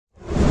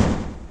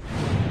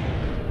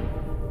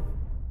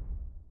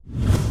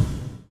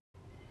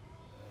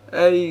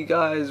Hey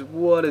guys,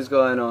 what is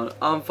going on?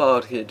 I'm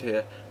Fired Kid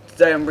here.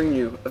 Today I'm bringing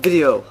you a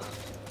video,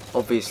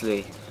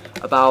 obviously,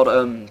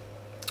 about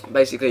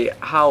basically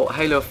how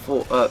Halo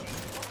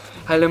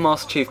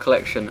Master Chief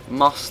Collection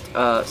must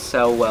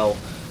sell well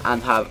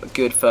and have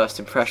good first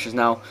impressions.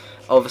 Now,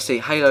 obviously,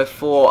 Halo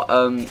 4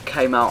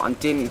 came out and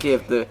didn't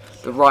give the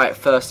right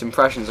first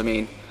impressions. I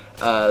mean,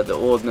 the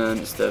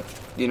ordnance, like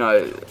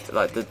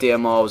the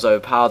DMR was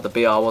overpowered, the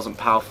BR wasn't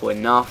powerful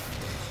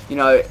enough. You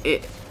know,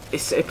 it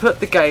put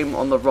the game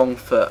on the wrong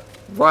foot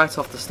right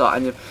off the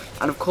start, and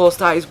of course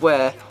that is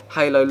where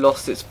Halo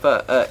lost its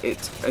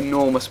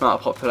enormous amount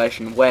of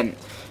population went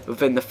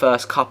within the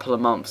first couple of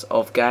months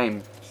of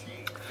game.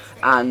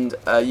 And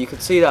you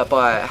could see that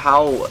by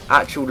how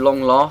actual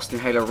long-lasting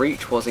Halo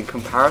Reach was in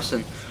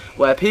comparison,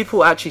 where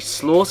people actually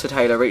slaughtered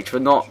Halo Reach for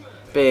not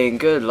being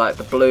good, like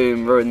the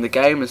bloom ruined the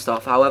game and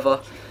stuff.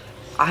 However,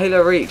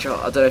 Halo Reach,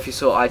 I don't know if you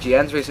saw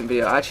IGN's recent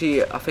video,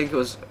 actually I think it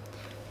was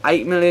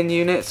 8 million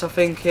units, I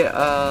think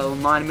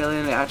 9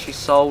 million it actually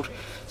sold.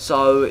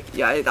 So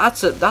yeah,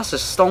 that's a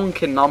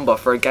stonking number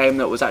for a game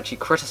that was actually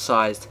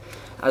criticised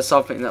as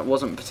something that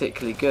wasn't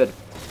particularly good.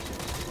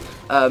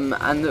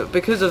 And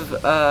because of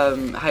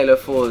Halo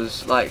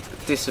 4's like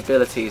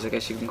disabilities, I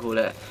guess you can call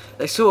it,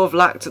 they sort of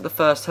lacked at the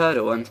first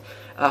hurdle, and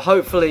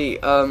hopefully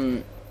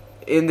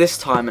in this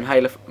time in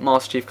Halo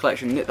Master Chief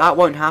Collection that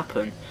won't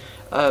happen.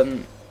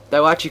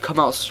 They'll actually come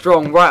out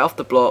strong right off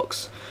the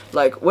blocks.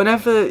 Like,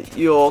 whenever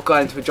you're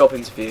going to a job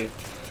interview,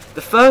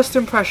 the first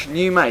impression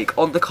you make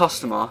on the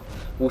customer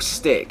will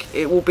stick.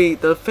 It will be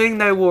the thing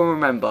they will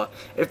remember.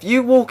 If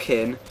you walk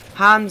in,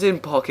 hands in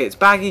pockets,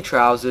 baggy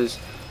trousers,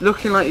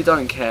 looking like you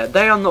don't care,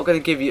 they are not going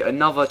to give you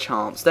another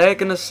chance. They're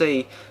going to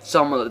see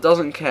someone that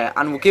doesn't care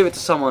and will give it to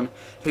someone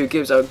who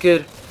gives a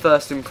good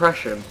first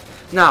impression.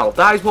 Now,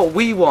 that is what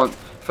we want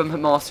from the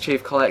Master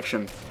Chief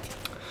Collection.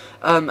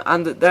 And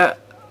that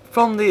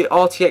from the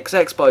RTX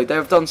Expo, they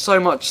have done so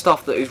much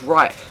stuff that is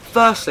right.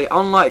 Firstly,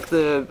 unlike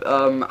the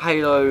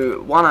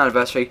Halo 1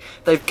 Anniversary,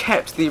 they've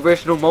kept the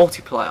original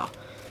multiplayer.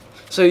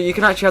 So you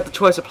can actually have the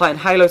choice of playing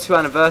Halo 2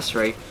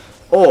 Anniversary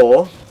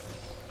or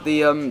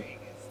the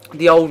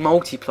old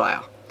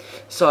multiplayer.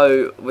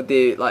 So with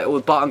the all the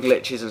button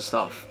glitches and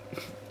stuff.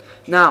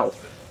 Now,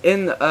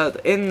 in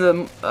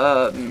the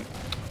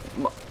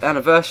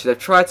Anniversary, they've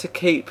tried to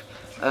keep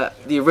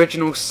the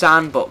original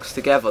sandbox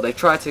together. They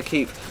tried to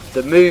keep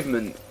the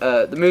movement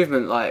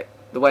like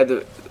the way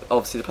that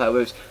obviously the player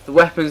moves, the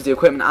weapons, the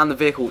equipment and the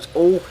vehicles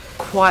all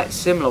quite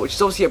similar, which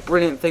is obviously a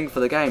brilliant thing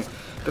for the game,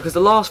 because the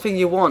last thing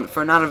you want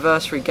for an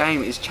Anniversary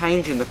game is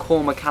changing the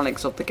core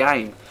mechanics of the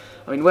game.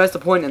 I mean, where's the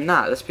point in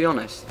that? Let's be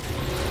honest.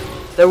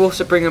 They're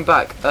also bringing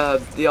back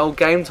the old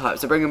game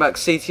types. They're bringing back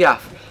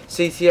CTF,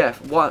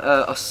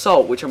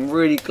 Assault, which I'm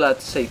really glad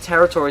to see.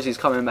 Territories is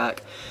coming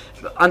back.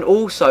 And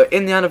also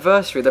in the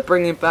Anniversary, they're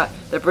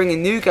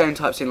bringing new game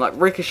types in, like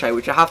Ricochet,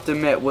 which I have to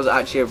admit was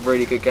actually a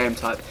really good game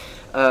type,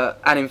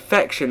 and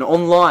Infection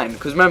online.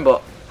 Because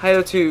remember,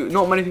 Halo 2,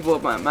 not many people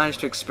have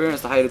managed to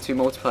experience the Halo 2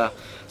 multiplayer,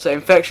 so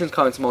Infection's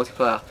coming to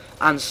multiplayer,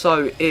 and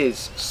so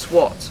is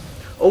SWAT.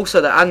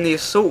 Also, they're adding the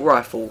assault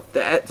rifle,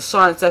 the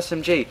silenced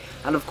SMG,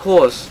 and of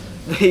course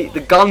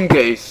the gun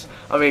goose.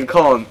 I mean,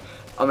 come on.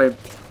 I mean,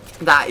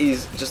 that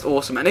is just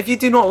awesome. And if you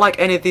do not like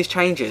any of these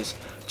changes,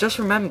 just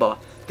remember,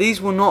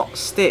 these will not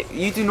stick.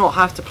 You do not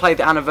have to play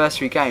the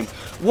Anniversary game.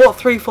 What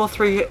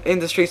 343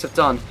 Industries have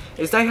done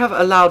is they have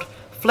allowed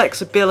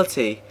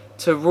flexibility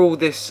to rule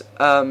this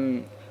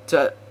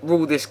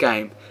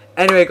game.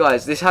 Anyway,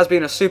 guys, this has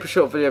been a super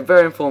short video,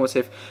 very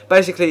informative.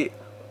 Basically,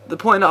 the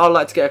point that I'd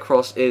like to get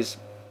across is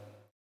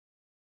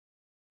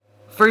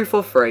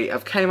 343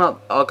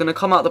 are going to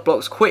come out the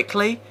blocks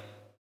quickly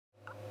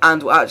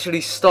and will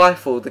actually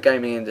stifle the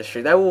gaming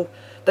industry.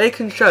 They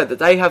can show that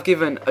they have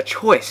given a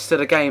choice to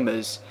the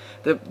gamers.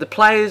 The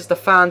players, the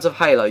fans of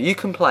Halo. You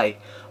can play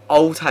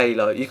old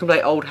Halo, you can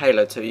play old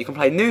Halo 2, you can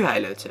play new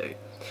Halo 2,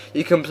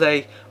 you can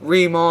play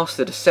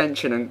remastered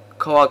Ascension and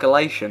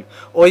Coagulation,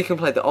 or you can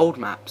play the old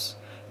maps.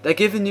 They're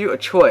giving you a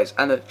choice,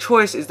 and the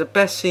choice is the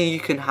best thing you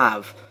can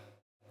have.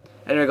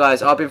 Anyway,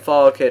 guys, I've been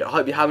Fired Kid. I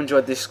hope you have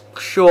enjoyed this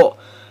short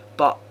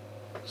but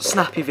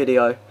snappy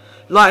video.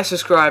 Like,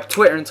 subscribe,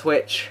 Twitter and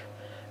Twitch,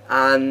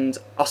 and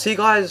I'll see you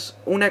guys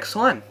all next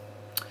time.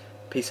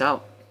 Peace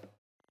out.